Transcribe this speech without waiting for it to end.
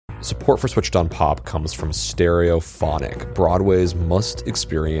Support for Switched on Pop comes from Stereophonic, Broadway's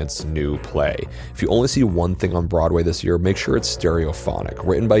must-experience new play. If you only see one thing on Broadway this year, make sure it's Stereophonic.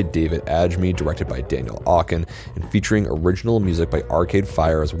 Written by David Adjemi, directed by Daniel Auken, and featuring original music by Arcade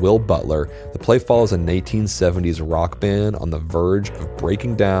Fire's Will Butler, the play follows a 1970s rock band on the verge of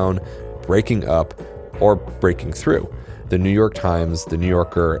breaking down, breaking up, or breaking through. The New York Times, The New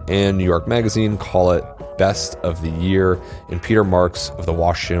Yorker, and New York Magazine call it Best of the Year, and Peter Marks of the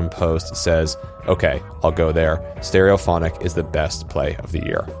Washington Post says, okay, I'll go there. Stereophonic is the best play of the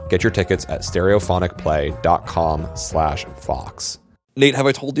year. Get your tickets at stereophonicplay.com/Fox. Nate, have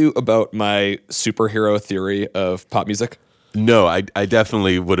I told you about my superhero theory of pop music? No, I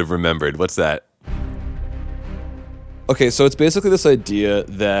definitely would have remembered. What's that? Okay, so it's basically this idea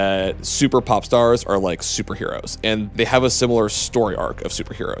that super pop stars are like superheroes, and they have a similar story arc of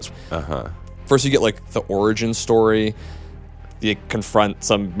superheroes. First, you get like the origin story. They confront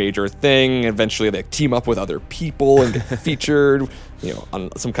some major thing. Eventually, they team up with other people and get featured, on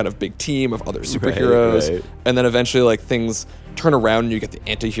some kind of big team of other superheroes. Right. And then eventually, like, things turn around and you get the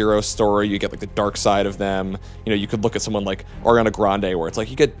anti-hero story. You get like the dark side of them. You could look at someone like Ariana Grande, where it's like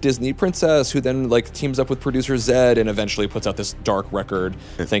you get Disney princess who then like teams up with producer Zed and eventually puts out this dark record.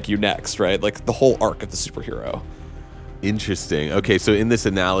 Thank you, next, right? Like the whole arc of the superhero. Interesting. Okay, so in this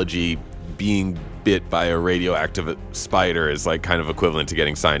analogy, being bit by a radioactive spider is like kind of equivalent to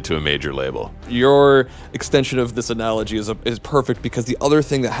getting signed to a major label. Your extension of this analogy is perfect, because the other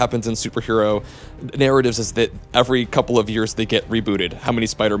thing that happens in superhero narratives is that every couple of years they get rebooted. How many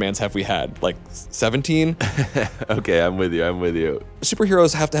Spider-Mans have we had? Like 17? Okay, I'm with you.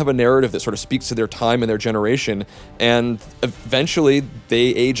 Superheroes have to have a narrative that sort of speaks to their time and their generation, and eventually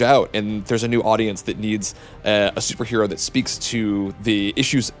they age out, and there's a new audience that needs a superhero that speaks to the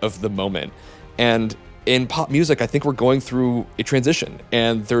issues of the moment. And in pop music, I think we're going through a transition,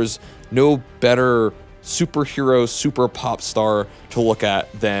 and there's no better superhero, super pop star to look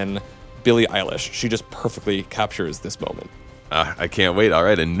at than Billie Eilish. She just perfectly captures this moment. I can't wait. All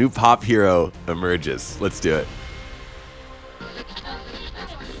right, a new pop hero emerges. Let's do it.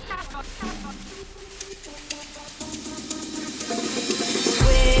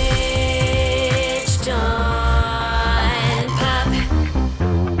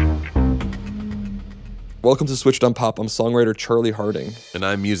 Welcome to Switched on Pop. I'm songwriter Charlie Harding. And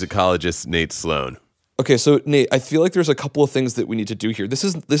I'm musicologist Nate Sloan. Okay, so Nate, I feel like there's a couple of things that we need to do here. This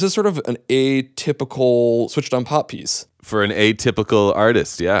is sort of an atypical Switched on Pop piece. For an atypical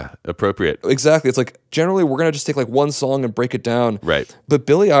artist, yeah, appropriate. Exactly. It's like, generally, we're going to just take like one song and break it down. Right. But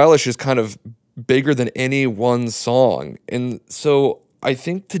Billie Eilish is kind of bigger than any one song. And so I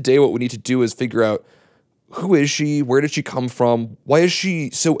think today what we need to do is figure out, who is she? Where did she come from? Why is she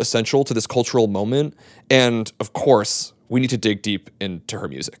so essential to this cultural moment? And of course, we need to dig deep into her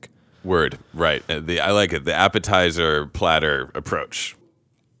music. Word, right. I like it. The appetizer platter approach.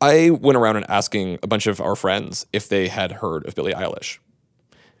 I went around and asking a bunch of our friends if they had heard of Billie Eilish.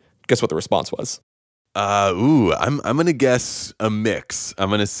 Guess what the response was? I'm gonna guess a mix. I'm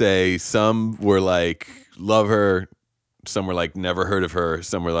gonna say some were like, love her. Some were like, never heard of her.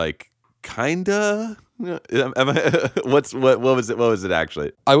 Some were like, kinda. What was it? What was it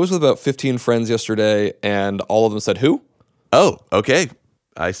actually? I was with about 15 friends yesterday, and all of them said, who? Oh, okay.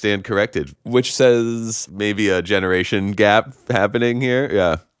 I stand corrected. Which says maybe a generation gap happening here.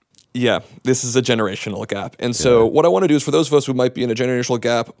 Yeah. Yeah, this is a generational gap. And so what I want to do is, for those of us who might be in a generational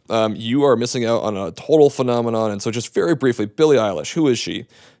gap, you are missing out on a total phenomenon. And so just very briefly, Billie Eilish, who is she?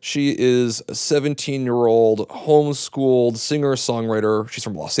 She is a 17-year-old homeschooled singer-songwriter. She's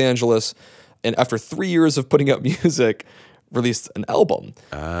from Los Angeles. And after 3 years of putting out music, released an album.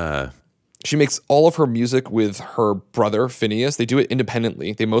 She makes all of her music with her brother, FINNEAS. They do it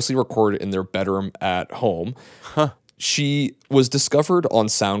independently. They mostly record it in their bedroom at home. Huh. She was discovered on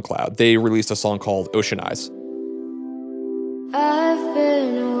SoundCloud. They released a song called Ocean Eyes. I've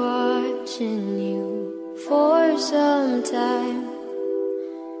been watching you for some time.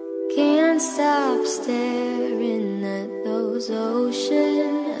 Can't stop staring at those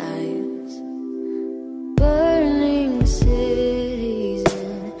ocean eyes. Burning cities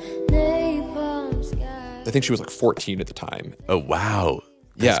and napalm skies. I think she was like 14 at the time. Oh, wow.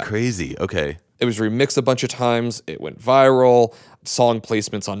 That's crazy. Okay. It was remixed a bunch of times. It went viral. Song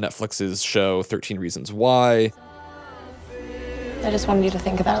placements on Netflix's show 13 Reasons Why. I just wanted you to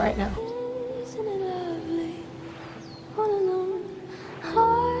think of that right now. Isn't it lovely? All alone,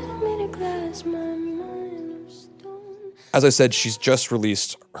 heart made of glass, my mind of stone. As I said, she's just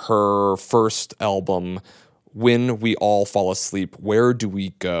released her first album When We All Fall Asleep, Where Do We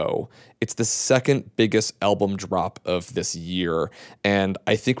Go? It's the second biggest album drop of this year, and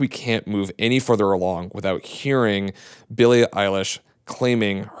I think we can't move any further along without hearing Billie Eilish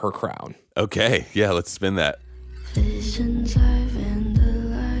claiming her crown. Okay, yeah, let's spin that. Visions I've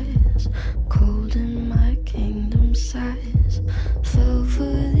vandalized, cold in my kingdom size, fell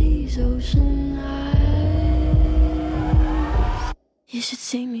for these ocean eyes. You should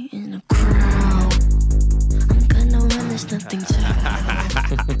see me in a crown. I'm gonna run, there's nothing to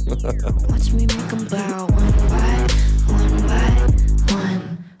watch me make them bow one by one by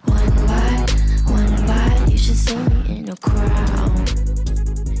one by one by. You should see me in a crown.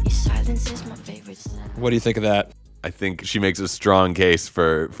 Your silence is my favorite sound. What do you think of that? I think she makes a strong case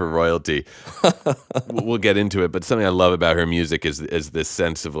for royalty. We'll get into it, but something I love about her music is this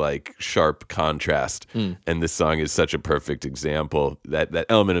sense of like sharp contrast, and this song is such a perfect example. That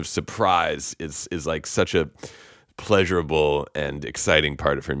element of surprise is like such a pleasurable and exciting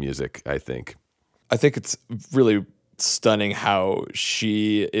part of her music, I think. I think it's really stunning how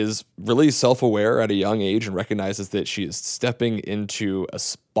she is really self-aware at a young age and recognizes that she is stepping into a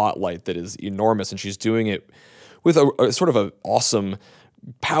spotlight that is enormous, and she's doing it with a sort of an awesome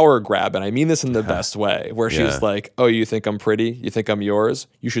power grab, and I mean this in the best way, where she's like, oh, you think I'm pretty? You think I'm yours?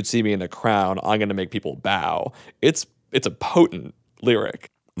 You should see me in a crown. I'm going to make people bow. It's a potent lyric.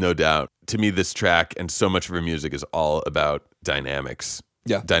 No doubt. To me, this track and so much of her music is all about dynamics.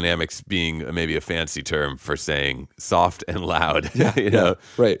 Yeah. Dynamics being maybe a fancy term for saying soft and loud. You know,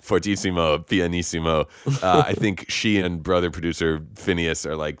 right. Fortissimo, pianissimo. I think she and brother producer FINNEAS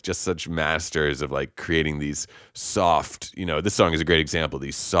are like just such masters of like creating these soft, you know, this song is a great example,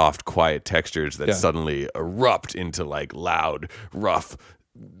 these soft, quiet textures that suddenly erupt into like loud, rough,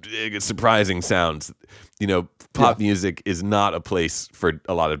 surprising sounds. You know, pop music is not a place for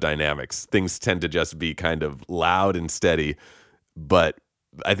a lot of dynamics. Things tend to just be kind of loud and steady, but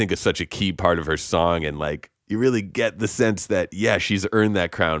I think it's such a key part of her song, and like you really get the sense that she's earned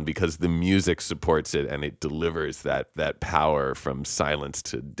that crown because the music supports it and it delivers that power from silence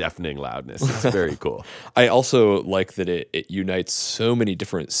to deafening loudness. It's very cool. I also like that it unites so many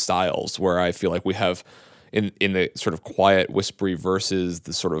different styles, where I feel like we have in the sort of quiet, whispery verses,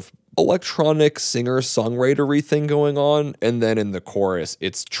 the sort of electronic singer-songwritery thing going on, and then in the chorus,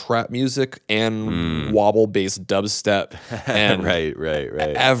 it's trap music and wobble-based dubstep and right.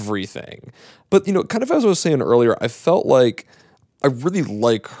 everything. But, you know, kind of as I was saying earlier, I felt like I really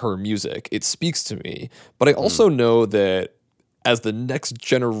like her music. It speaks to me, but I also know that as the next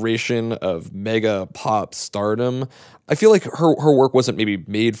generation of mega pop stardom, I feel like her work wasn't maybe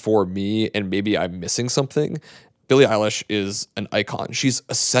made for me, and maybe I'm missing something. Billie Eilish is an icon. She's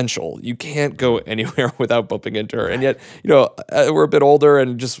essential. You can't go anywhere without bumping into her. And yet, you know, we're a bit older,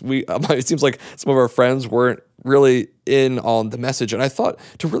 and just it seems like some of our friends weren't really in on the message. And I thought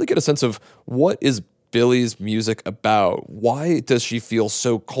to really get a sense of what is Billie's music about? Why does she feel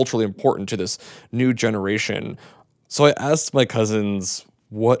so culturally important to this new generation? So I asked my cousins,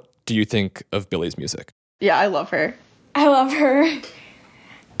 what do you think of Billie's music? Yeah, I love her. I love her.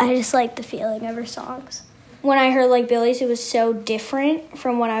 I just like the feeling of her songs. When I heard like Billie's, it was so different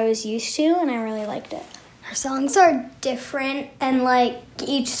from what I was used to, and I really liked it. Her songs are different, and like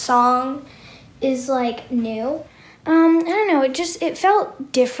each song is like new. I don't know, it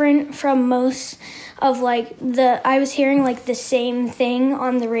felt different from most of like I was hearing like the same thing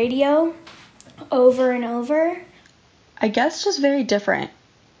on the radio over and over. I guess just very different.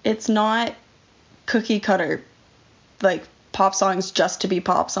 It's not cookie cutter, like pop songs just to be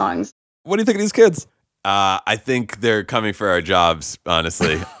pop songs. What do you think of these kids? I think they're coming for our jobs,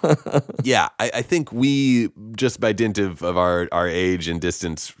 honestly. I think we, just by dint of our age and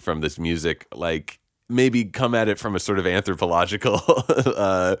distance from this music, like maybe come at it from a sort of anthropological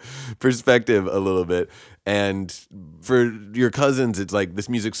perspective a little bit. And for your cousins, it's like this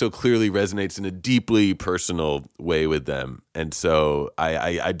music so clearly resonates in a deeply personal way with them. And so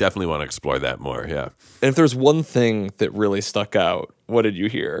I definitely want to explore that more, yeah. And if there's one thing that really stuck out, what did you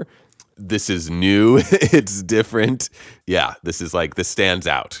hear? This is new. It's different. Yeah, this stands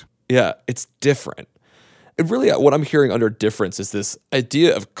out. Yeah, it's different. And really, what I'm hearing under difference is this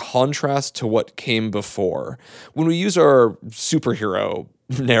idea of contrast to what came before. When we use our superhero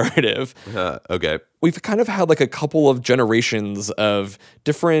narrative, okay, we've kind of had like a couple of generations of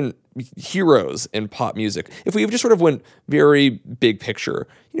different heroes in pop music. If we just sort of went very big picture,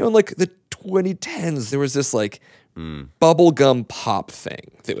 you know, in like the 2010s, there was this like bubblegum pop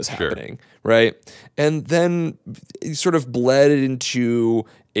thing that was happening, right? And then it sort of bled into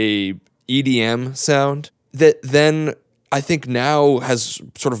a EDM sound that then I think now has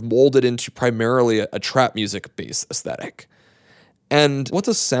sort of molded into primarily a trap music based aesthetic. And once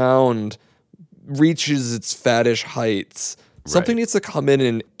a sound reaches its faddish heights, something needs to come in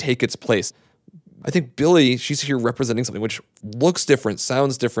and take its place. I think Billie, she's here representing something which looks different,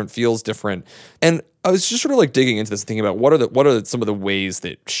 sounds different, feels different. And I was just sort of like digging into this, thinking about what are some of the ways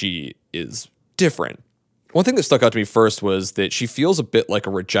that she is different. One thing that stuck out to me first was that she feels a bit like a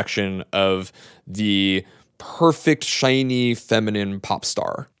rejection of the perfect, shiny, feminine pop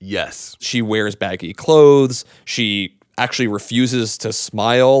star. Yes. She wears baggy clothes. She actually refuses to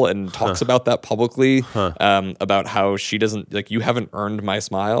smile and talks about that publicly, about how she doesn't, like, you haven't earned my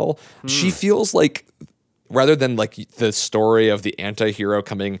smile. She feels like, rather than like the story of the anti-hero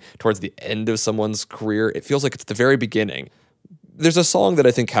coming towards the end of someone's career, it feels like it's the very beginning. There's a song that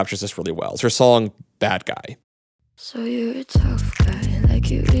I think captures this really well. It's her song, Bad Guy. So you're a tough guy,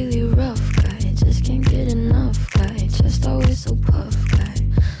 like you really rough guy. Just can't get enough guy, just always so puff guy.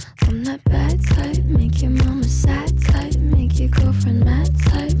 I'm that bad type, make your mama sad type, make your girlfriend mad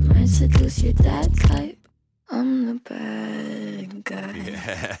type, might seduce your dad type. I'm the bad guy.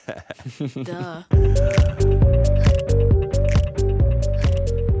 Yeah. Duh.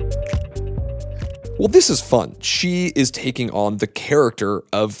 Well, this is fun. She is taking on the character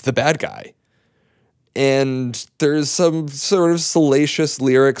of the bad guy. And there's some sort of salacious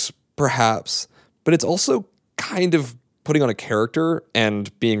lyrics, perhaps, but it's also kind of putting on a character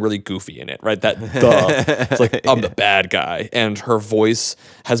and being really goofy in it, right? That it's like, I'm the bad guy. And her voice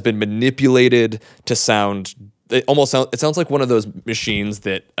has been manipulated to sound, it sounds like one of those machines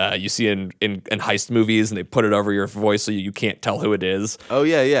that you see in heist movies, and they put it over your voice so you can't tell who it is. Oh,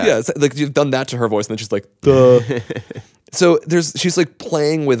 yeah. Yeah, it's like you've done that to her voice, and then she's like, duh. So she's like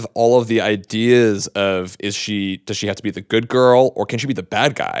playing with all of the ideas of, does she have to be the good girl, or can she be the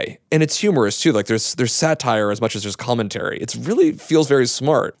bad guy? And it's humorous too. Like there's satire as much as there's commentary. It really feels very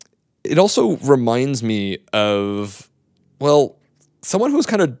smart. It also reminds me of, well, someone who was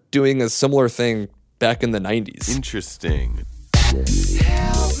kind of doing a similar thing back in the 90s. Interesting. Help me,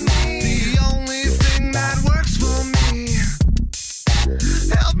 the only thing that works for me.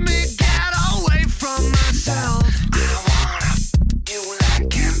 Help me get away from myself. I wanna feel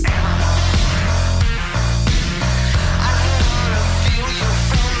like an animal. I wanna feel you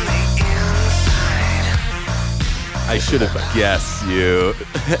from the inside. I should have guessed you.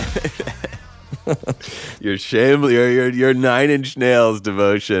 Your shameless, your 9 Inch Nails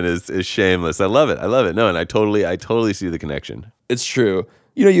devotion is shameless. I love it. No, and I totally see the connection. It's true.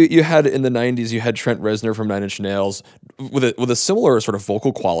 You know, you had in the 90s, you had Trent Reznor from 9 Inch Nails with a similar sort of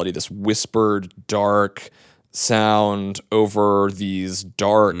vocal quality, this whispered, dark sound over these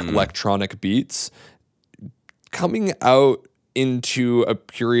dark electronic beats, coming out into a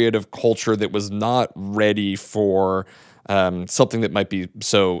period of culture that was not ready for something that might be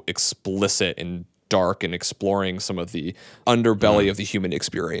so explicit and dark and exploring some of the underbelly of the human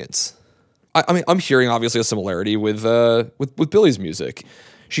experience. I mean, I'm hearing obviously a similarity with Billie's music.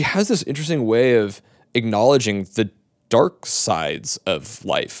 She has this interesting way of acknowledging the dark sides of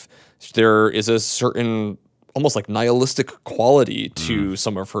life. There is a certain almost like nihilistic quality to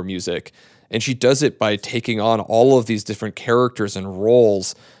some of her music, and she does it by taking on all of these different characters and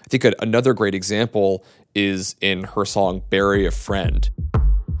roles. I think another great example is in her song "Bury a Friend."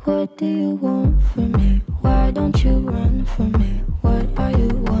 What do you want from me? Why don't you run from me? What are you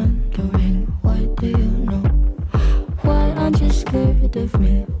wondering? What do you know? Why aren't you scared of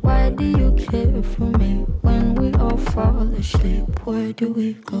me? Why do you care for me? When we all fall asleep, where do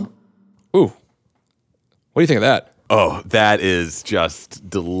we go? Ooh. What do you think of that? Oh, that is just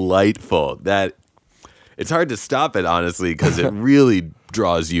delightful. It's hard to stop it, honestly, because it really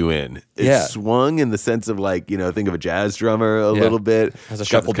draws you in. It's swung in the sense of, like, you know, think of a jazz drummer a little bit. Has a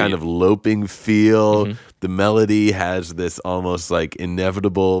it's got shuffle this kind beat. of loping feel. The melody has this almost like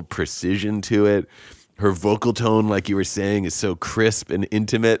inevitable precision to it. Her vocal tone, like you were saying, is so crisp and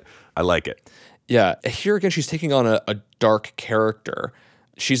intimate. I like it. Yeah, here again, she's taking on a dark character.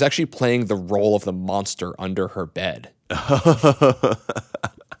 She's actually playing the role of the monster under her bed.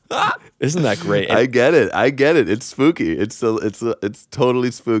 Isn't that great? I get it. It's spooky. It's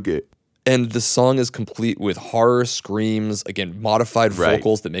totally spooky. And the song is complete with horror screams, again, modified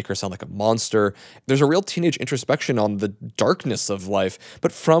vocals that make her sound like a monster. There's a real teenage introspection on the darkness of life,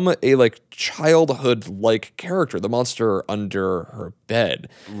 but from a like childhood-like character, the monster under her bed.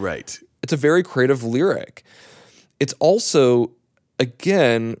 Right. It's a very creative lyric. It's also,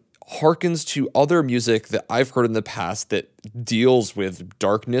 again, harkens to other music that I've heard in the past that deals with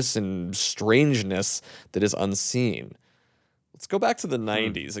darkness and strangeness that is unseen. Let's go back to the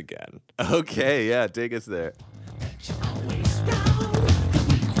 90s again. Okay, yeah, take us there.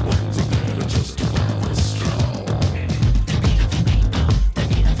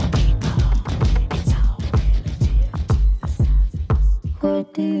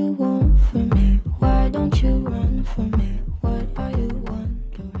 What do you want from me? Why don't you run from me? What are you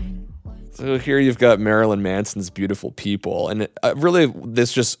wondering? So here you've got Marilyn Manson's Beautiful People, and really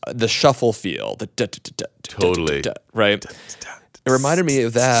this just the shuffle feel, the Totally. right? It reminded me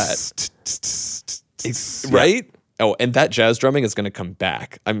of that, right? Oh, and that jazz drumming is going to come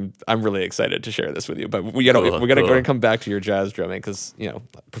back. I'm really excited to share this with you, but we gotta go and come back to your jazz drumming because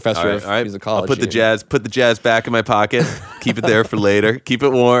professor of musicology. I'll put the jazz back in my pocket. Keep it there for later. Keep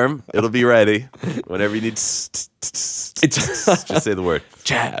it warm. It'll be ready whenever you need. Just say the word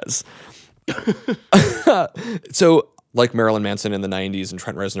jazz. So, like Marilyn Manson in the 90s and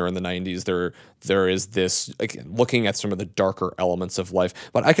Trent Reznor in the 90s, there is this, again, looking at some of the darker elements of life.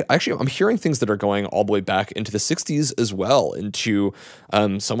 But I'm hearing things that are going all the way back into the 60s as well, into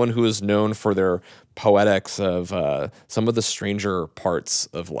someone who is known for their poetics of some of the stranger parts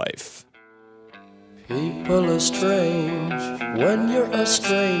of life. People are strange when you're a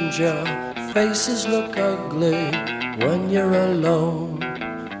stranger. Faces look ugly when you're alone.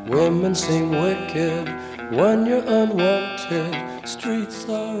 Women seem wicked when you're unwanted. Streets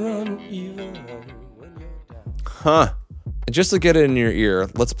are uneven when you're down. Huh. And just to get it in your ear,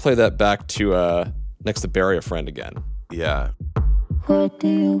 let's play that back to next to Bury a Friend again. Yeah. What do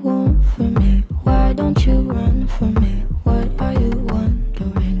you want from me? Why don't you run from me? What are you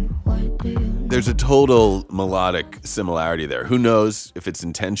wondering? What do you know? There's a total melodic similarity there. Who knows if it's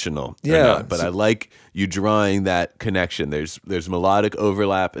intentional or not, but I like you drawing that connection. There's melodic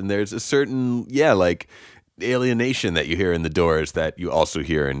overlap, and there's a certain, like alienation that you hear in The Doors that you also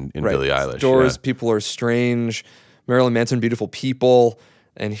hear in Billie Eilish. Doors, People Are Strange, Marilyn Manson, Beautiful People,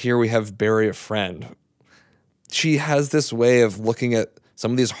 and here we have Bury a Friend. She has this way of looking at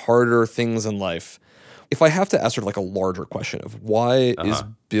some of these harder things in life. If I have to ask her like a larger question of why is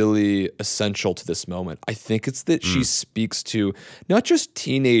Billie essential to this moment, I think it's that she speaks to not just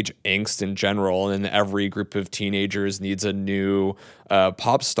teenage angst in general, and every group of teenagers needs a new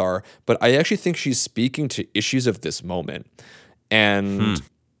pop star, but I actually think she's speaking to issues of this moment. And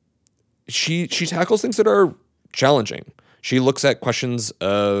she tackles things that are challenging. She looks at questions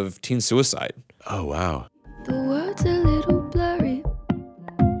of teen suicide. Oh, wow. The words a little blurry,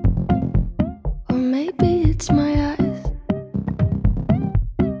 or maybe it's my eyes.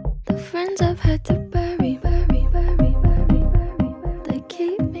 The friends I've had to bury, they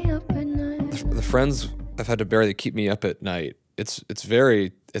keep me up at night. The friends I've had to bury, they keep me up at night. It's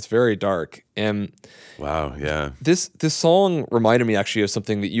very dark. And wow, yeah. This song reminded me actually of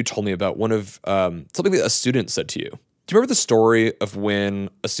something that you told me about, one of something that a student said to you. Do you remember the story of when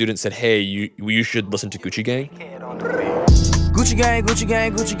a student said, "Hey, you should listen to Gucci Gang"? Gucci gang, Gucci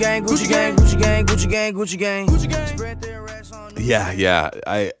gang, Gucci gang, Gucci gang, Gucci gang, Gucci gang, Gucci gang, Gucci gang. Yeah.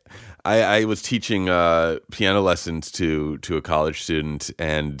 I was teaching piano lessons to a college student,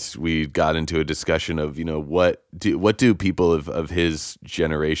 and we got into a discussion of what do people of his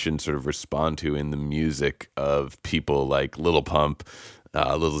generation sort of respond to in the music of people like Lil Pump,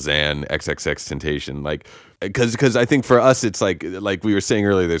 Lil Xan, XXXTentacion, like. Because I think for us it's like we were saying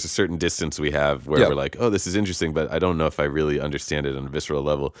earlier, there's a certain distance we have where we're like, oh, this is interesting, but I don't know if I really understand it on a visceral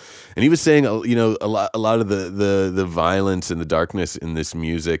level. And he was saying, a lot of the violence and the darkness in this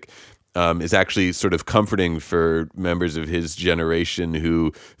music is actually sort of comforting for members of his generation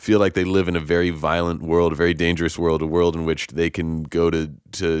who feel like they live in a very violent world, a very dangerous world, a world in which they can go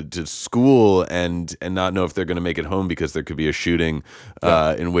to school and not know if they're going to make it home because there could be a shooting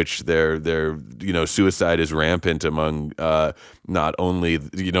in which their suicide is rampant among not only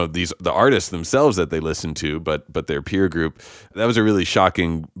the artists themselves that they listen to, but their peer group. That was a really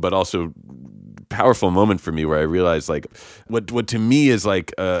shocking but also powerful moment for me where I realized like what to me is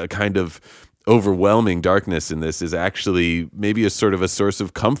like a kind of overwhelming darkness in this is actually maybe a sort of a source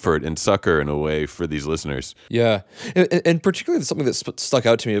of comfort and succor in a way for these listeners. Yeah. And particularly something that stuck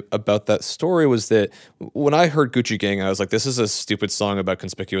out to me about that story was that when I heard Gucci Gang, I was like, this is a stupid song about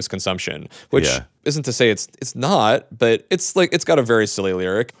conspicuous consumption, which isn't to say it's not, but it's like, it's got a very silly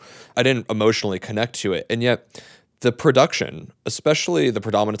lyric. I didn't emotionally connect to it. And yet the production, especially the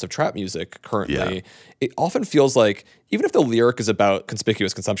predominance of trap music currently, it often feels like, even if the lyric is about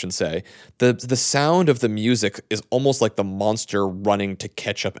conspicuous consumption, say, the sound of the music is almost like the monster running to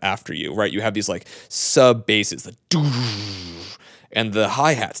catch up after you, right? You have these like sub basses, the and the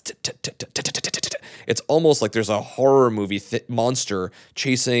hi-hats. It's almost like there's a horror movie monster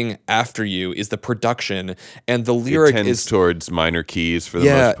chasing after you is the production, and the lyric tends towards minor keys for the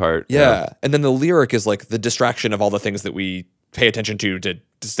most part. Yeah. And then the lyric is like the distraction of all the things that we pay attention to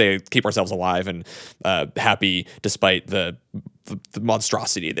keep ourselves alive and happy despite the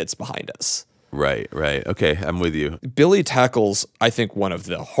monstrosity that's behind us. Right. Okay, I'm with you. Billie tackles, I think, one of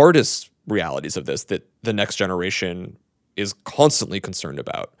the hardest realities of this that the next generation is constantly concerned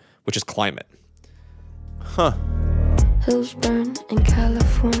about, which is climate. Huh. Hills burn in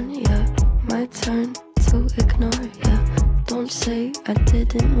California. My turn to ignore ya. Don't say I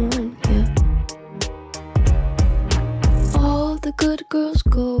didn't warn ya. All the good girls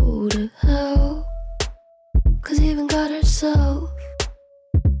go to hell, 'cause even God herself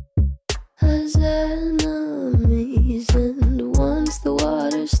has enemies. And once the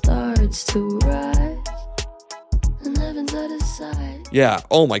water starts to rise and heaven's at his side. Yeah,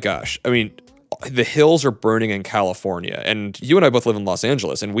 oh my gosh. I mean, the hills are burning in California, and you and I both live in Los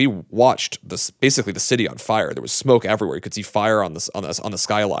Angeles, and we watched basically the city on fire. There was smoke everywhere. You could see fire on the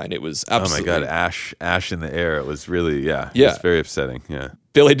skyline. It was absolutely... Oh my God, ash in the air. It was really, Yeah. It was very upsetting, yeah.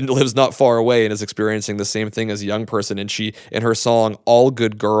 Billie lives not far away and is experiencing the same thing as a young person, and she, in her song, All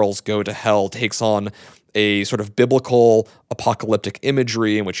Good Girls Go to Hell, takes on a sort of biblical apocalyptic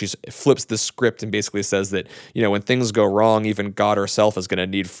imagery in which she flips the script and basically says that, you know, when things go wrong, even God herself is going to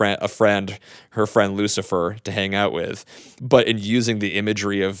need her friend Lucifer to hang out with. But in using the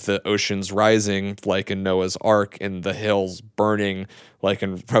imagery of the oceans rising, like in Noah's Ark, and the hills burning, like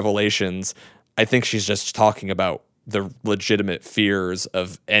in Revelations, I think she's just talking about the legitimate fears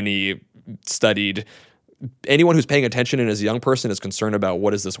of anyone who's paying attention and is a young person is concerned about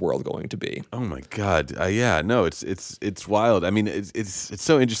what is this world going to be. Oh my God. Yeah, no, it's wild. I mean, it's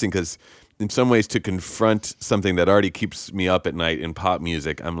so interesting because in some ways to confront something that already keeps me up at night in pop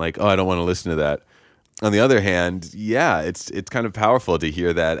music, I'm like, oh, I don't want to listen to that. On the other hand, yeah, it's kind of powerful to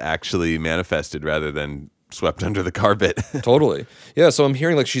hear that actually manifested rather than swept under the carpet. Totally. Yeah, so I'm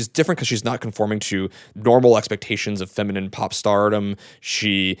hearing like she's different because she's not conforming to normal expectations of feminine pop stardom.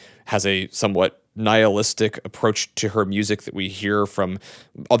 She has a somewhat nihilistic approach to her music that we hear from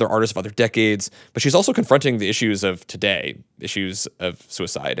other artists of other decades, but she's also confronting the issues of today, issues of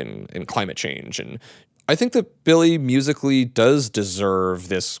suicide and climate change. And I think that Billie musically does deserve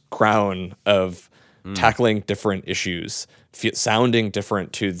this crown of tackling different issues, sounding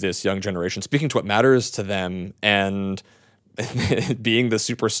different to this young generation, speaking to what matters to them, and being the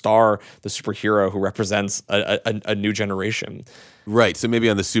superstar, the superhero who represents a new generation. Right. So maybe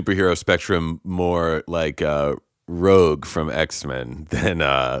on the superhero spectrum, more like Rogue from X-Men than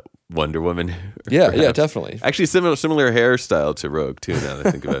Wonder Woman. Yeah, definitely. Actually, similar hairstyle to Rogue too. Now that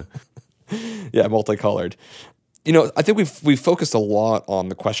I think about it. Yeah, multicolored. You know, I think we've focused a lot on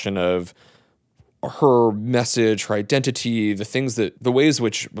the question of her message, her identity, the ways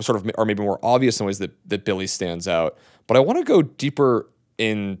which sort of are maybe more obvious in ways that Billie stands out. But I want to go deeper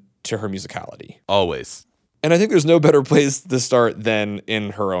into her musicality. Always. And I think there's no better place to start than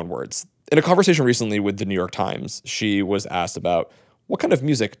in her own words. In a conversation recently with the New York Times, she was asked about what kind of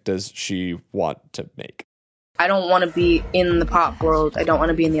music does she want to make. I don't want to be in the pop world. I don't want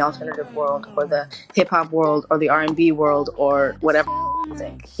to be in the alternative world or the hip-hop world or the R&B world or whatever you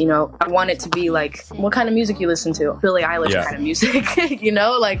think. You know, I want it to be like, what kind of music you listen to? Billie Eilish kind of music, you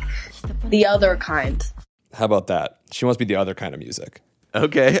know, like the other kind. How about that? She wants to be the other kind of music.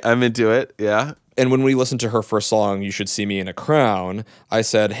 Okay, I'm into it, yeah. And when we listened to her first song, You Should See Me in a Crown, I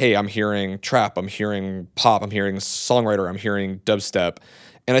said, hey, I'm hearing trap, I'm hearing pop, I'm hearing songwriter, I'm hearing dubstep.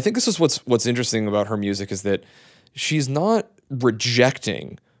 And I think this is what's interesting about her music is that she's not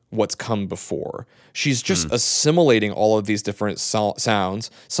rejecting what's come before. She's just assimilating all of these different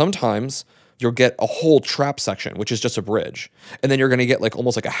sounds. Sometimes you'll get a whole trap section, which is just a bridge. And then you're going to get like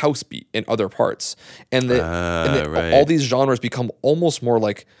almost like a house beat in other parts. And all these genres become almost more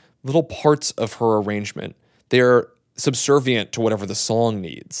like little parts of her arrangement. They're subservient to whatever the song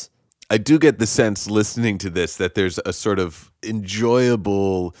needs. I do get the sense listening to this that there's a sort of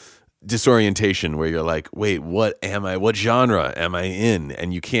enjoyable disorientation where you're like, wait, what am I? What genre am I in?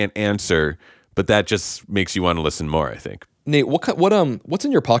 And you can't answer, but that just makes you want to listen more, I think. Nate, what's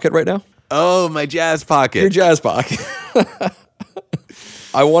in your pocket right now? Oh, my jazz pocket. Your jazz pocket.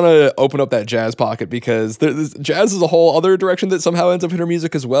 I want to open up that jazz pocket because jazz is a whole other direction that somehow ends up in her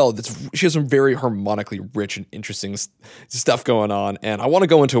music as well. She has some very harmonically rich and interesting stuff going on, and I want to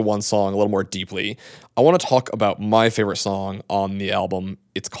go into one song a little more deeply. I want to talk about my favorite song on the album.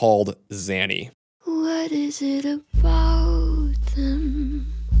 It's called Zanny. What is it about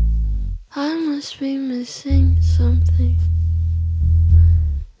them? I must be missing something.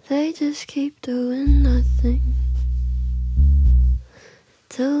 They just keep doing nothing.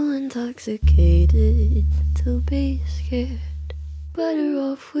 Too intoxicated to be scared. Better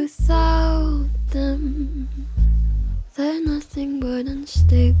off without them. They're nothing but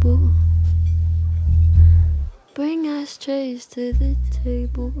unstable. Bring ashtrays to the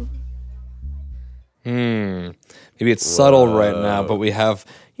table. Maybe it's subtle right now, but we have,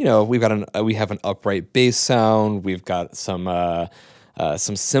 we have an upright bass sound. We've got some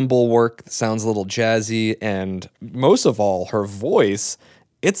cymbal work that sounds a little jazzy, and most of all, her voice.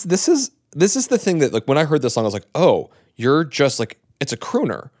 This is the thing that, like, when I heard this song, I was like, oh, you're just like, it's a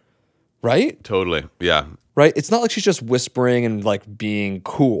crooner, right? Totally, yeah. Right? It's not like she's just whispering and like being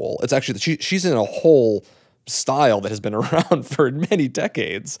cool. It's actually she's in a whole style that has been around for many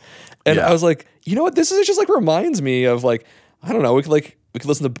decades. And I was like, you know what? This is just like reminds me of, like, I don't know, we could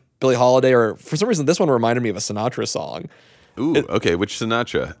listen to Billie Holiday, or for some reason this one reminded me of a Sinatra song. Ooh, okay, which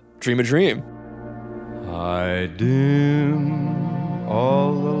Sinatra? Dream a Dream. I dim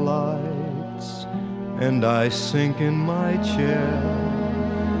all the lights and I sink in my chair.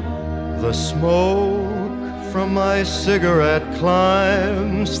 The smoke from my cigarette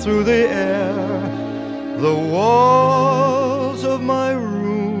climbs through the air. The walls of my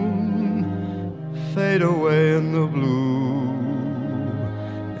room fade away in the blue,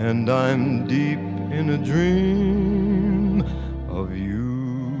 and I'm deep in a dream of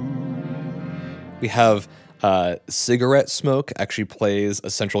you. We have cigarette smoke actually plays a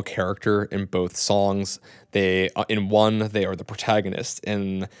central character in both songs. In one, they are the protagonist.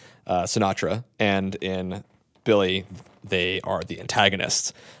 In Sinatra and in Billie, they are the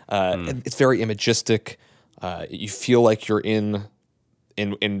antagonists. And it's very imagistic. You feel like you're in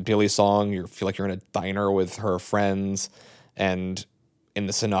Billie's song, you feel like you're in a diner with her friends, and in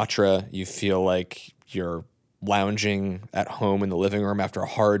the Sinatra, you feel like you're lounging at home in the living room after a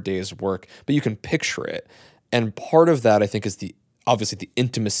hard day's work, but you can picture it. And part of that, I think, is obviously the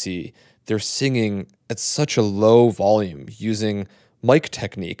intimacy. They're singing at such a low volume using mic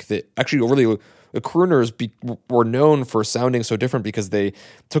technique that actually really the crooners were known for sounding so different because they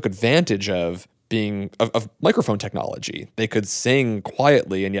took advantage of microphone technology. They could sing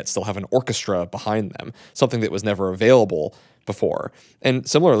quietly and yet still have an orchestra behind them, something that was never available before. And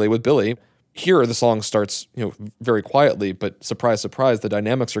similarly with Billie, here the song starts, very quietly, but surprise, surprise, the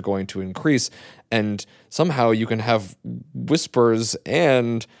dynamics are going to increase, and somehow you can have whispers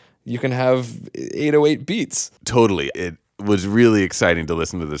and you can have 808 beats. Totally. It was really exciting to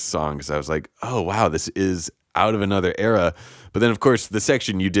listen to this song because I was like, oh, wow, this is out of another era. But then, of course, the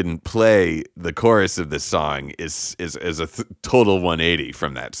section you didn't play, the chorus of this song, is a total 180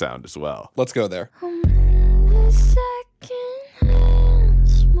 from that sound as well. Let's go there. Secondhand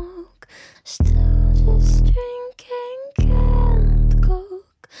smoke, still just drinking canned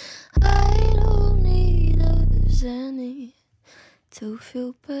Coke. I don't need a Zenny to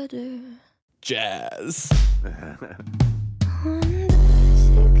feel better. Jazz.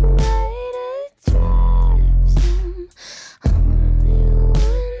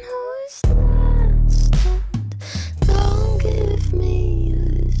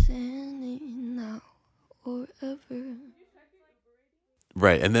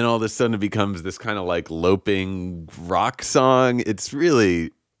 Right, and then all of a sudden it becomes this kind of like loping rock song. It's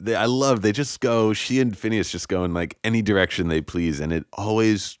really, they just go, she and FINNEAS just go in like any direction they please, and it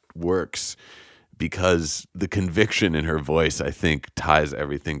always works because the conviction in her voice, I think, ties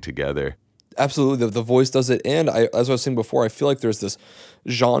everything together. Absolutely, the voice does it, and as I was saying before, I feel like there's this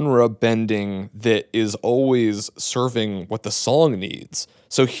genre bending that is always serving what the song needs.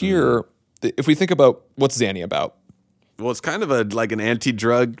 So here, if we think about what's Zanny about, well, it's kind of like an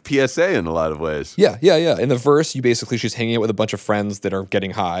anti-drug PSA in a lot of ways. Yeah. In the verse, she's hanging out with a bunch of friends that are getting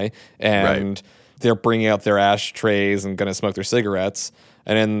high, and they're bringing out their ashtrays and gonna smoke their cigarettes,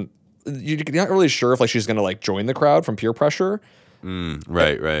 and then you're not really sure if like she's gonna like join the crowd from peer pressure.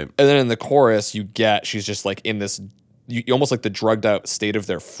 Right. And then in the chorus, she's just like in this, almost like the drugged out state of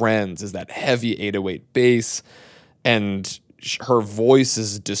their friends is that heavy 808 bass, and her voice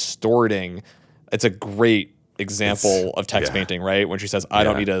is distorting. It's a great example of text painting, right? When she says, I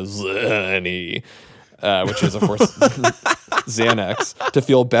don't need a Zenny, which is, of course, Xanax, to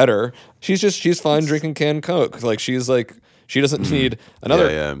feel better. She's fine drinking canned Coke. Like, she doesn't need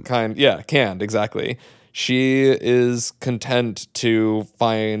another kind. Yeah, canned, exactly. She is content to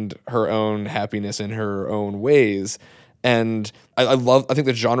find her own happiness in her own ways. And I think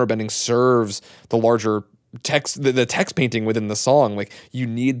the genre bending serves the larger text, the text painting within the song. Like, you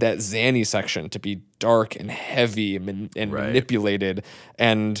need that Zanny section to be dark and heavy and manipulated,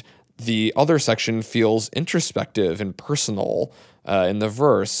 and the other section feels introspective and personal in the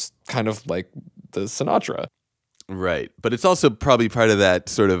verse, kind of like the Sinatra. Right. But it's also probably part of that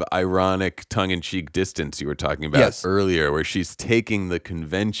sort of ironic tongue-in-cheek distance you were talking about earlier, where she's taking the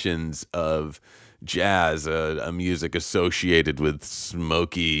conventions of jazz, a music associated with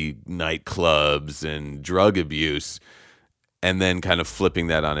smoky nightclubs and drug abuse, and then kind of flipping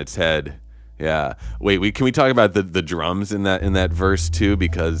that on its head. Yeah. Wait, can we talk about the drums in that verse too?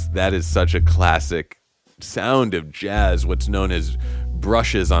 Because that is such a classic sound of jazz, what's known as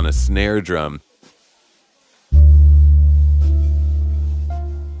brushes on a snare drum.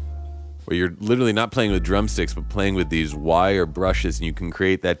 Where you're literally not playing with drumsticks, but playing with these wire brushes, and you can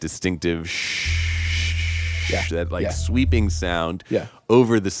create that distinctive sweeping sound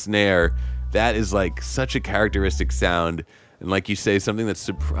over the snare. That is like such a characteristic sound. And like you say, something that's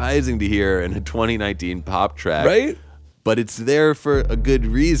surprising to hear in a 2019 pop track. Right? But it's there for a good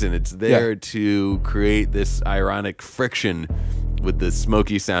reason. It's there to create this ironic friction with the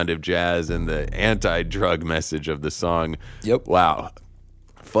smoky sound of jazz and the anti-drug message of the song. Yep. Wow.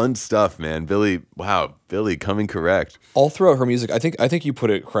 Fun stuff, man. Billie coming correct. All throughout her music, I think you put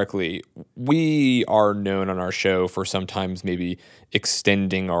it correctly. We are known on our show for sometimes maybe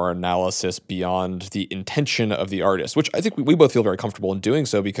extending our analysis beyond the intention of the artist, which I think we both feel very comfortable in doing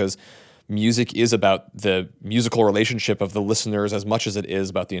so, because music is about the musical relationship of the listeners as much as it is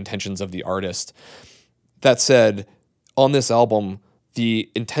about the intentions of the artist. That said, on this album,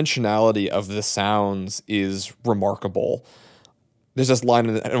 the intentionality of the sounds is remarkable. There's this line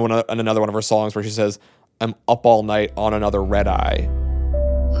in another one of her songs where she says, "I'm up all night on another red eye."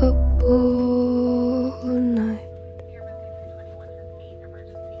 Up all night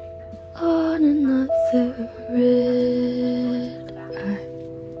on another red eye.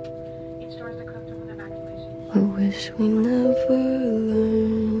 I wish we never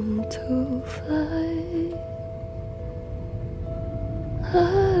learned to fly.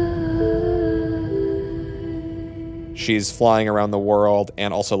 She's flying around the world,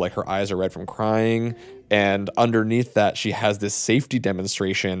 and also like her eyes are red from crying. And underneath that, she has this safety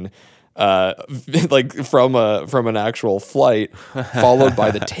demonstration, like from an actual flight, followed by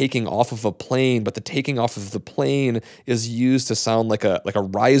the taking off of a plane. But the taking off of the plane is used to sound like a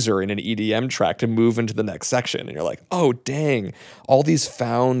riser in an EDM track to move into the next section. And you're like, oh dang! All these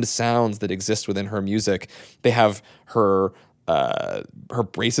found sounds that exist within her music. They have her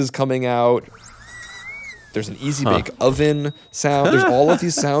braces coming out. There's an easy bake oven sound. There's all of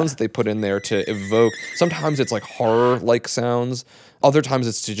these sounds that they put in there to evoke. Sometimes it's like horror-like sounds. Other times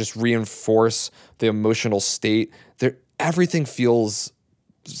it's to just reinforce the emotional state. Everything feels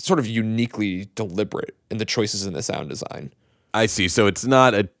sort of uniquely deliberate in the choices in the sound design. I see. So it's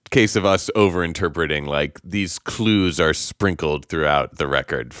not a case of us over-interpreting. Like, these clues are sprinkled throughout the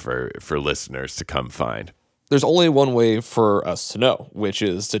record for listeners to come find. There's only one way for us to know, which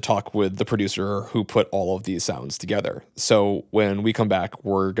is to talk with the producer who put all of these sounds together. So when we come back,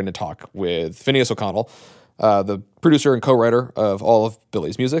 we're going to talk with FINNEAS O'Connell, the producer and co-writer of all of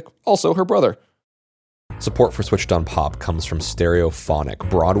Billie's music, also her brother. Support for Switched on Pop comes from Stereophonic,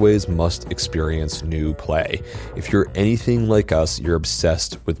 Broadway's must-experience new play. If you're anything like us, you're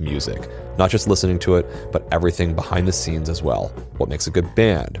obsessed with music. Not just listening to it, but everything behind the scenes as well. What makes a good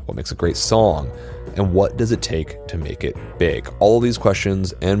band? What makes a great song? And what does it take to make it big? All of these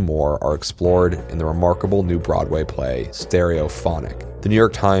questions and more are explored in the remarkable new Broadway play, Stereophonic. The New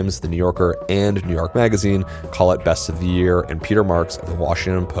York Times, The New Yorker, and New York Magazine call it Best of the Year, and Peter Marks of The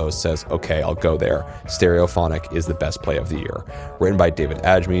Washington Post says, okay, I'll go there. Stereophonic is the best play of the year. Written by David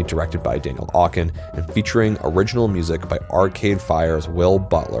Adjmi, directed by Daniel Aukin, and featuring original music by Arcade Fire's Will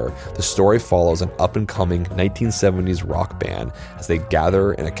Butler, the story follows an up-and-coming 1970s rock band as they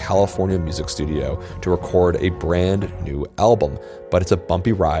gather in a California music studio to record a brand new album. But it's a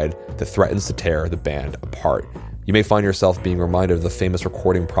bumpy ride that threatens to tear the band apart. You may find yourself being reminded of the famous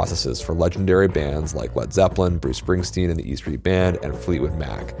recording processes for legendary bands like Led Zeppelin, Bruce Springsteen and the E Street Band, and Fleetwood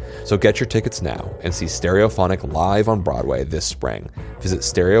Mac. So get your tickets now and see Stereophonic live on Broadway this spring. Visit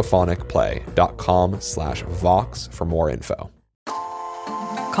stereophonicplay.com/Vox for more info.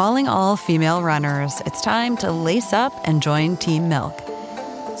 Calling all female runners, it's time to lace up and join Team Milk.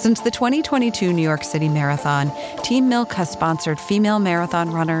 Since the 2022 New York City Marathon, Team Milk has sponsored female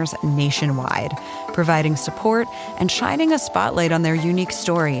marathon runners nationwide, providing support and shining a spotlight on their unique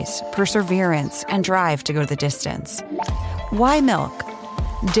stories, perseverance, and drive to go the distance. Why milk?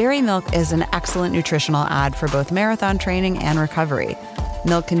 Dairy milk is an excellent nutritional add for both marathon training and recovery.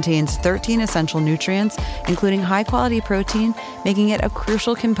 Milk contains 13 essential nutrients, including high-quality protein, making it a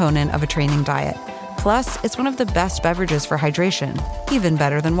crucial component of a training diet. Plus, it's one of the best beverages for hydration, even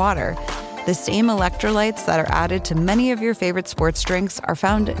better than water. The same electrolytes that are added to many of your favorite sports drinks are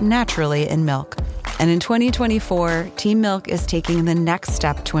found naturally in milk. And in 2024, Team Milk is taking the next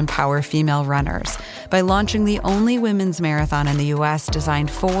step to empower female runners by launching the only women's marathon in the U.S. designed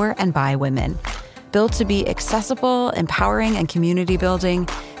for and by women. Built to be accessible, empowering, and community building,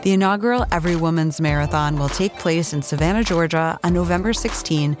 the inaugural Every Woman's Marathon will take place in Savannah, Georgia on November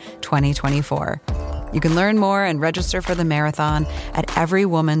 16, 2024. You can learn more and register for the marathon at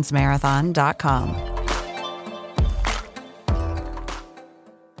everywomansmarathon.com.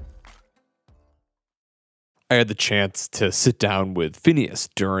 I had the chance to sit down with FINNEAS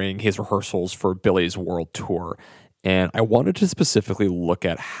during his rehearsals for Billie's world tour, and I wanted to specifically look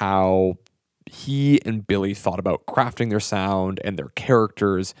at how he and Billie thought about crafting their sound and their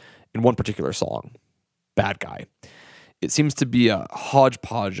characters in one particular song, Bad Guy. It seems to be a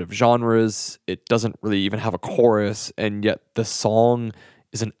hodgepodge of genres. It doesn't really even have a chorus, and yet the song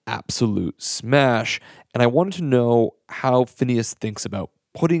is an absolute smash. And I wanted to know how FINNEAS thinks about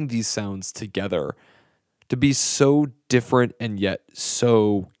putting these sounds together to be so different and yet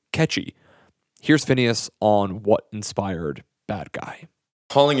so catchy. Here's FINNEAS on what inspired Bad Guy.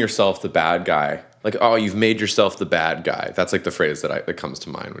 Calling yourself the bad guy, like, oh, you've made yourself the bad guy. That's like the phrase that comes to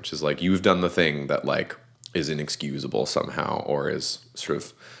mind, which is like, you've done the thing that like is inexcusable somehow, or is sort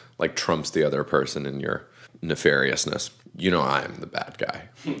of like trumps the other person in your nefariousness. You know, I am the bad guy.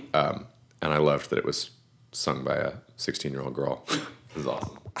 And I loved that it was sung by a 16-year-old girl. It was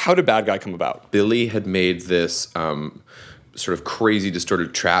awesome. How did Bad Guy come about? Billie had made this sort of crazy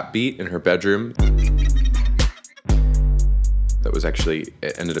distorted trap beat in her bedroom. That was actually,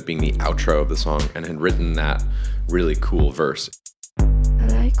 it ended up being the outro of the song, and had written that really cool verse. I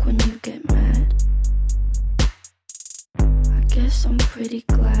like when you get mad. I guess I'm pretty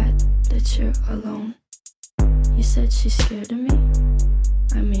glad that you're alone. You said she's scared of me?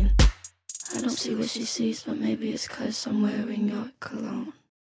 I mean, I don't see what she sees, but maybe it's 'cause I'm wearing your cologne.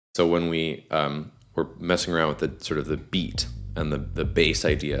 So when we were messing around with the sort of the beat and the bass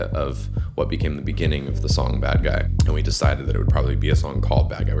idea of what became the beginning of the song Bad Guy, and we decided that it would probably be a song called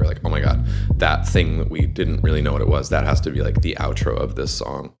Bad Guy, we were like, oh my God, that thing that we didn't really know what it was, that has to be like the outro of this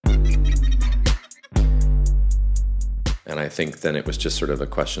song. And I think then it was just sort of a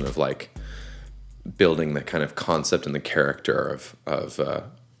question of like building the kind of concept and the character of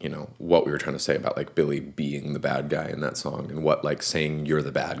you know, what we were trying to say about like Billie being the bad guy in that song, and what like saying you're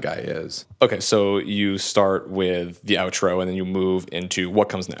the bad guy is. Okay, so you start with the outro and then you move into what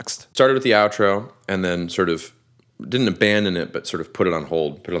comes next. Started with the outro and then sort of didn't abandon it, but sort of put it on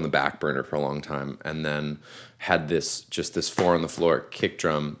hold, put it on the back burner for a long time, and then had this 4 on the floor kick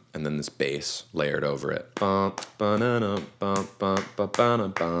drum and then this bass layered over it.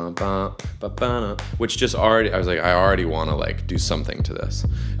 Which just already, I was like, I already want to like do something to this.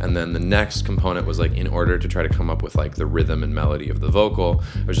 And then the next component was like, in order to try to come up with like the rhythm and melody of the vocal,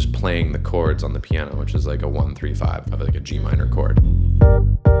 I was just playing the chords on the piano, which is like a 1, 3, 5 of like a G minor chord.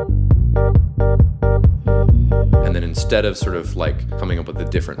 And then instead of sort of like coming up with a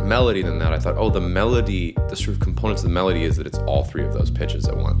different melody than that, I thought, oh, the melody, the sort of components of the melody is that it's all 3 of those pitches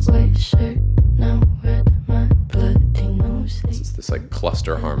at once. White shirt, now red, my bloody nose. It's this like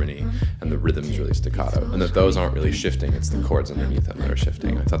cluster harmony, and the rhythm is really staccato, and that those aren't really shifting, it's the chords underneath them that are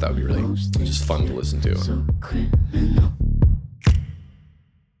shifting. I thought that would be really just fun to listen to.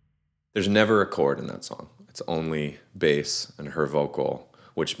 There's never a chord in that song. It's only bass and her vocal,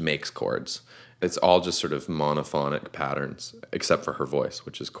 which makes chords. It's all just sort of monophonic patterns, except for her voice,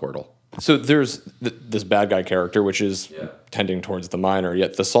 which is chordal. So there's this bad guy character, which is tending towards the minor,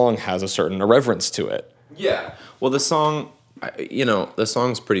 yet the song has a certain irreverence to it. Yeah. Well, the song, you know, the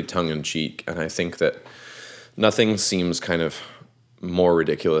song's pretty tongue-in-cheek, and I think that nothing seems kind of more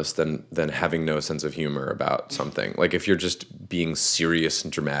ridiculous than having no sense of humor about something. Like if you're just being serious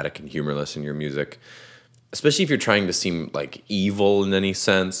and dramatic and humorless in your music, especially if you're trying to seem like evil in any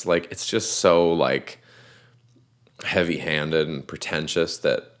sense, like it's just so like heavy-handed and pretentious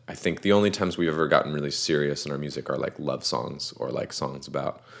that I think the only times we've ever gotten really serious in our music are like love songs or like songs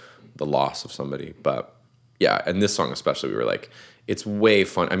about the loss of somebody. But yeah, and this song especially, we were like, it's way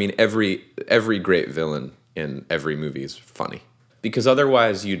fun. I mean, every great villain in every movie is funny, because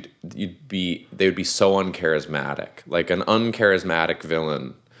otherwise they would be so uncharismatic. Like an uncharismatic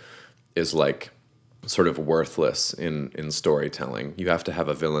villain is like sort of worthless in storytelling. You have to have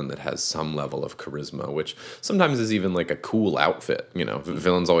a villain that has some level of charisma, which sometimes is even like a cool outfit. You know,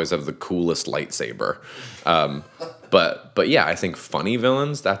 villains always have the coolest lightsaber. But yeah, I think funny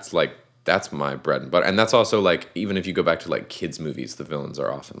villains, that's my bread and butter. And that's also like, even if you go back to like kids movies, the villains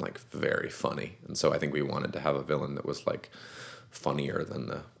are often like very funny. And so I think we wanted to have a villain that was like funnier than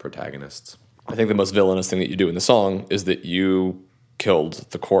the protagonists. I think the most villainous thing that you do in the song is that you killed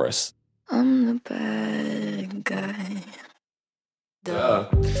the chorus. I'm the bad guy. Duh.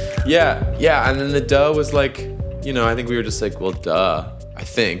 Yeah, and then the duh was like, you know, I think we were just like, well, duh. I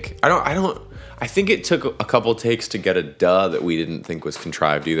I think it took a couple takes to get a duh that we didn't think was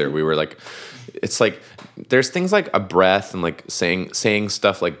contrived either. We were like, it's like there's things like a breath and like saying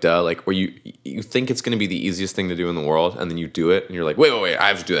stuff like duh, like where you think it's going to be the easiest thing to do in the world, and then you do it and you're like, wait, I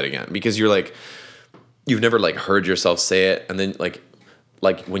have to do that again, because you're like, you've never like heard yourself say it, and then like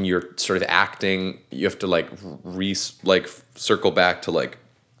when you're sort of acting, you have to like circle back to like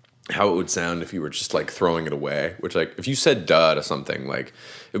how it would sound if you were just like throwing it away. Which, like, if you said duh to something, like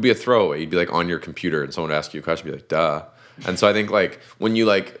it would be a throwaway. You'd be like on your computer and someone would ask you a question, you'd be like duh. And so I think like when you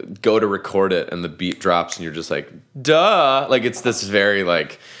like go to record it and the beat drops and you're just like duh, like it's this very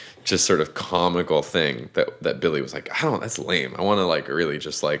like just sort of comical thing that Billie was like, that's lame. I want to like really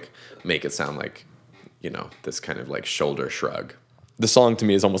just like make it sound like, you know, this kind of like shoulder shrug. The song to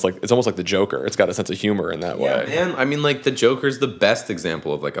me is almost like the Joker. It's got a sense of humor in that way. Man, I mean, like the Joker's the best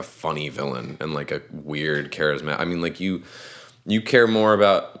example of like a funny villain and like a weird charisma. I mean, like you care more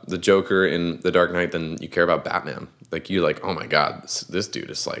about the Joker in The Dark Knight than you care about Batman. Like you're like, oh my God, this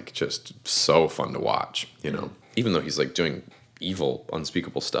dude is like just so fun to watch, you know, even though he's like doing evil,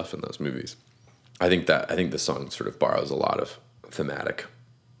 unspeakable stuff in those movies. I think the song sort of borrows a lot of thematic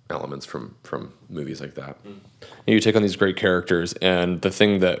elements from movies like that. You take on these great characters, and the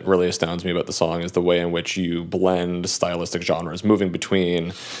thing that really astounds me about the song is the way in which you blend stylistic genres, moving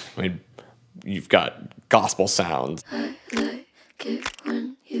between, I mean, you've got gospel sounds,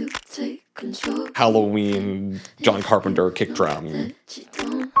 Halloween, John Carpenter kick drum.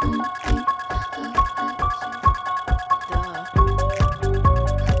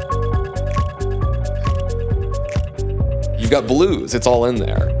 You've got blues, it's all in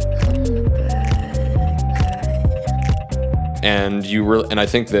there. And I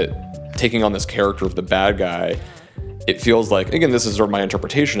think that taking on this character of the bad guy, it feels like, again, this is sort of my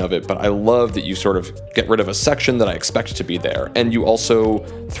interpretation of it, but I love that you sort of get rid of a section that I expect to be there, and you also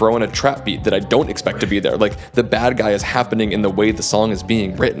throw in a trap beat that I don't expect to be there. Like, the bad guy is happening in the way the song is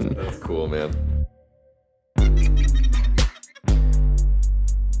being written. That's cool, man.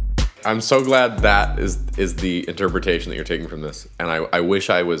 I'm so glad that is the interpretation that you're taking from this, and I wish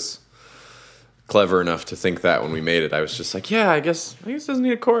I was clever enough to think that when we made it. I was just like, yeah, I guess it doesn't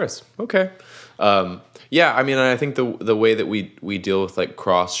need a chorus. Okay. Yeah, I mean, I think the way that we deal with like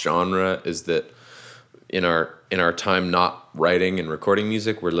cross genre is that in our time not writing and recording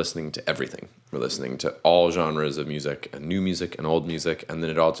music, we're listening to everything. We're listening to all genres of music, and new music and old music, and then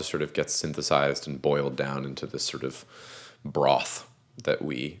it all just sort of gets synthesized and boiled down into this sort of broth that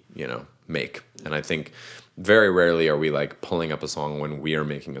we, you know, make. And I think very rarely are we like pulling up a song when we are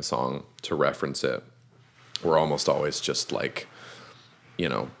making a song to reference it. We're almost always just like, you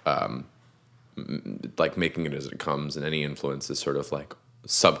know, like making it as it comes, and any influence is sort of like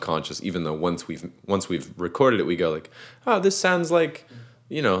subconscious, even though once we've recorded it, we go like, oh, this sounds like,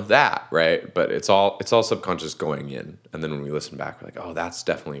 you know, that, right? But it's all subconscious going in, and then when we listen back, we're like, oh, that's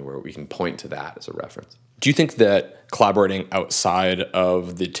definitely where we can point to that as a reference. Do you think that collaborating outside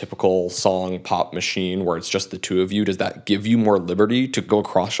of the typical song pop machine where it's just the two of you, does that give you more liberty to go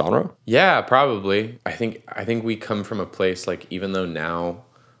across genre? Yeah, probably. I think we come from a place like, even though now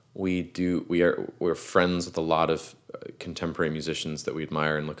we're friends with a lot of contemporary musicians that we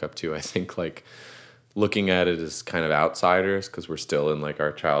admire and look up to, I think like looking at it as kind of outsiders, because we're still in like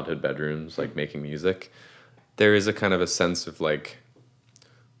our childhood bedrooms like making music, there is a kind of a sense of like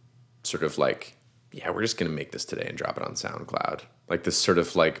sort of like, yeah, we're just going to make this today and drop it on SoundCloud. Like this sort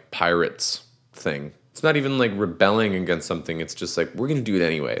of like pirates thing. It's not even like rebelling against something. It's just like, we're going to do it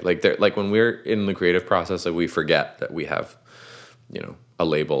anyway. Like when we're in the creative process, like we forget that we have, you know, a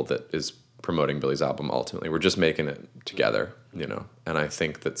label that is promoting Billie's album ultimately. We're just making it together, you know? And I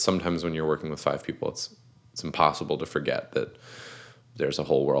think that sometimes when you're working with 5 people, it's impossible to forget that there's a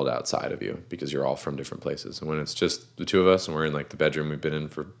whole world outside of you, because you're all from different places. And when it's just the two of us and we're in like the bedroom we've been in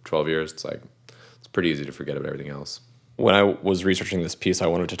for 12 years, it's like, it's pretty easy to forget about everything else. When I was researching this piece, I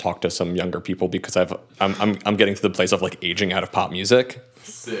wanted to talk to some younger people, because I'm getting to the place of like aging out of pop music.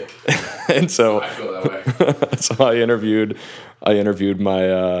 Sick. And so I feel that way. So I interviewed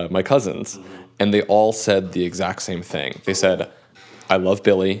my cousins, and they all said the exact same thing. They said, I love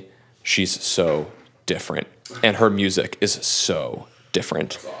Billie. She's so different, and her music is so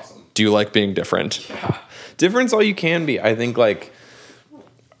different. That's awesome. Do you like being different? Yeah. Different's all you can be. I think like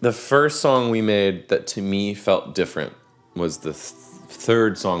the first song we made that to me felt different was the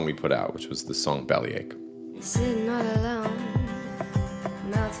third song we put out, which was the song Bellyache. Sitting all alone,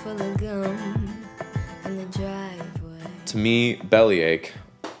 mouthful of gum in the driveway. To me, Bellyache,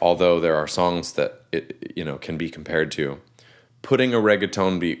 although there are songs that it, you know, can be compared to, putting a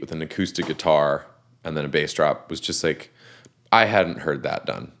reggaeton beat with an acoustic guitar and then a bass drop was just like, I hadn't heard that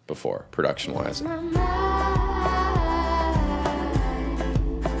done before, production-wise. And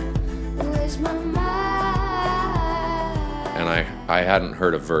I hadn't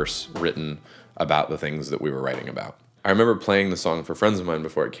heard a verse written about the things that we were writing about. I remember playing the song for friends of mine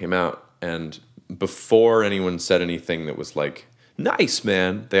before it came out, and before anyone said anything that was like, nice,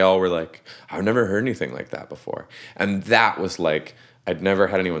 man, they all were like, I've never heard anything like that before. And that was like, I'd never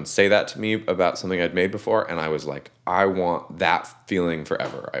had anyone say that to me about something I'd made before, and I was like, I want that feeling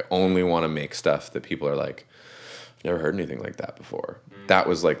forever. I only want to make stuff that people are like, I've never heard anything like that before. That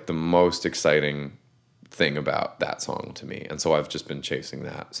was like the most exciting thing about that song to me. And so I've just been chasing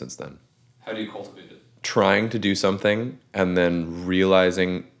that since then. How do you cultivate it? Trying to do something and then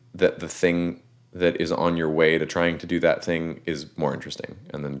realizing that the thing that is on your way to trying to do that thing is more interesting,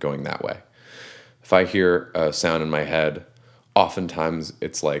 and then going that way. If I hear a sound in my head, oftentimes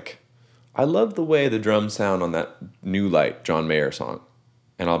it's like, I love the way the drums sound on that New Light John Mayer song.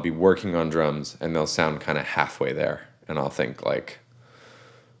 And I'll be working on drums and they'll sound kind of halfway there. And I'll think like,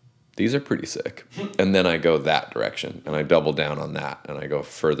 these are pretty sick. And then I go that direction and I double down on that and I go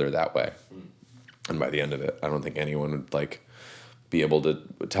further that way. And by the end of it, I don't think anyone would like be able to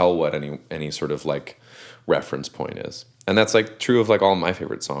tell what any sort of like reference point is. And that's like true of like all my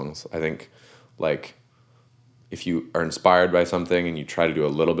favorite songs. I think like if you are inspired by something and you try to do a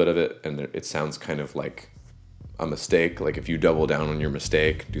little bit of it and it sounds kind of like a mistake, like if you double down on your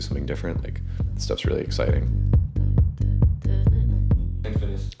mistake, do something different, like stuff's really exciting. Thanks,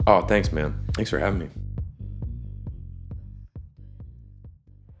 FINNEAS. Oh, thanks, man. Thanks for having me.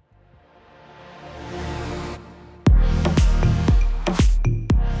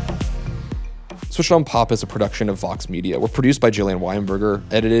 Switched on Pop is a production of Vox Media. We're produced by Jillian Weinberger,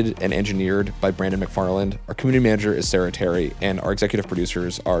 edited and engineered by Brandon McFarland. Our community manager is Sarah Terry, and our executive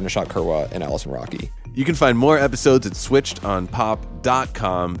producers are Nishat Kurwa and Allison Rocky. You can find more episodes at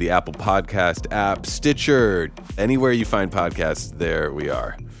switchedonpop.com, the Apple Podcast app, Stitcher, anywhere you find podcasts, there we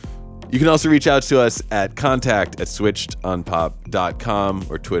are. You can also reach out to us at contact@switchedonpop.com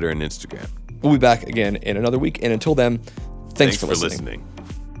or Twitter and Instagram. We'll be back again in another week, and until then, thanks for listening.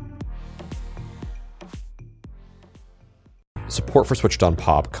 Support for Switched on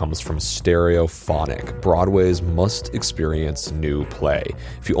Pop comes from Stereophonic, Broadway's must-experience new play.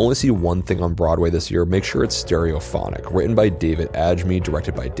 If you only see one thing on Broadway this year, make sure it's Stereophonic, written by David Ajmi,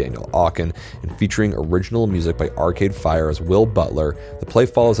 directed by Daniel Auken, and featuring original music by Arcade Fire's Will Butler. The play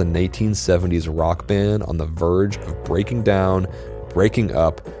follows a 1970s rock band on the verge of breaking down, breaking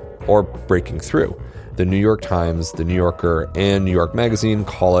up, or breaking through. The New York Times, The New Yorker, and New York Magazine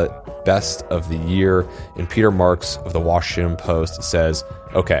call it Best of the Year, and Peter Marks of the Washington Post says,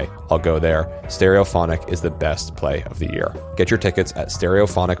 okay, I'll go there. Stereophonic is the best play of the year. Get your tickets at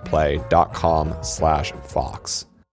stereophonicplay.com/Vox.